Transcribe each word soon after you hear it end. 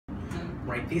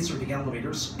Right, these are the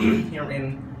elevators here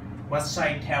in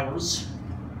Westside Towers,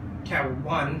 Tower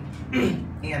 1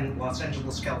 in Los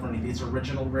Angeles, California. These are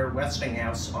original rare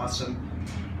Westinghouse, awesome.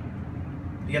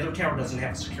 The other tower doesn't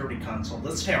have a security console.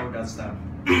 This tower does though.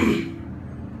 Ooh,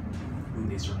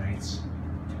 these are nice.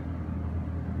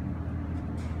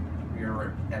 We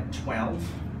are at 12.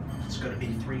 Let's go to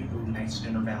B3. Ooh, nice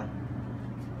dinner bell.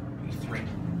 B3.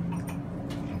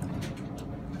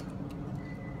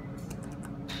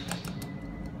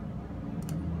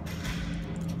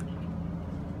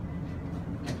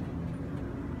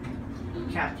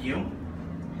 Cat view.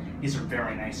 These are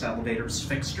very nice elevators,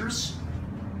 fixtures.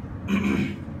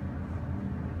 These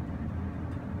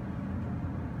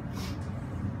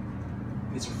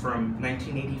are from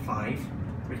 1985,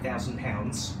 3,000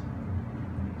 pounds.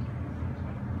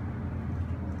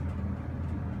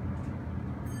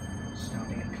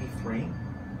 Stopping at P3.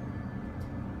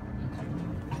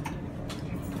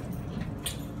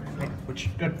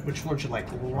 Which floor would you like?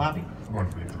 The lobby? One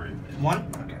P3.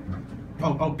 One? Okay.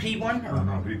 Oh, P1? Or?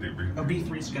 No, B3. Oh,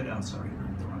 B3's good. Oh, sorry.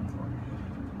 The wrong floor.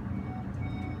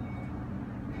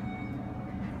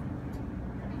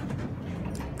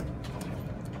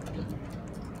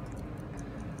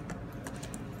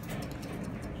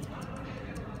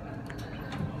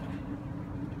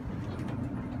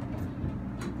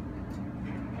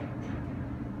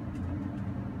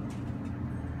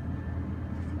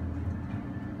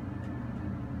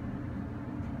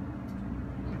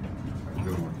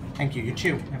 Good one. Thank you. You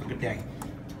too. Have a good day.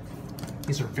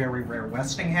 These are very rare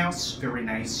Westinghouse. Very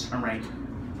nice. All right.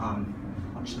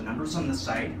 Watch the numbers on this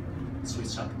side. So we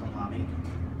stop at the lobby.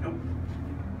 Nope.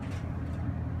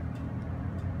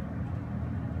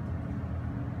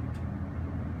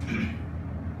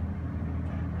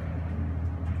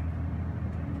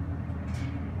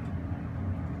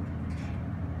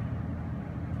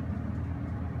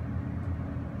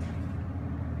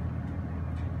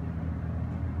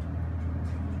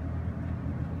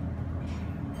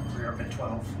 We're up at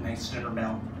 12. Nice dinner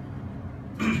bell.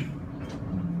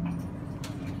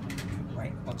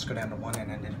 Right, let's go down to 1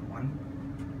 and end at 1.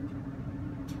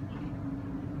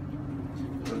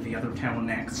 Go to the other tower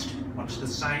next. Watch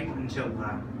this side until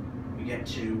we get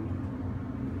to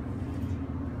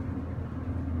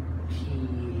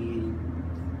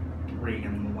P3,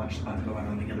 and we'll watch the button go out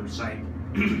on the other side.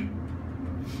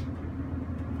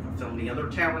 I'll film the other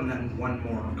tower and then one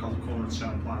more called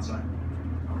Cornerstone Plaza.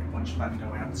 Watch the button go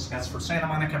out. As for Santa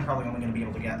Monica, I'm probably only going to be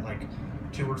able to get like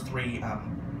 2 or 3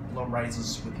 low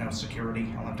rises with no security.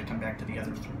 I'll have to come back to the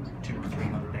other 2 or 3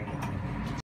 another day.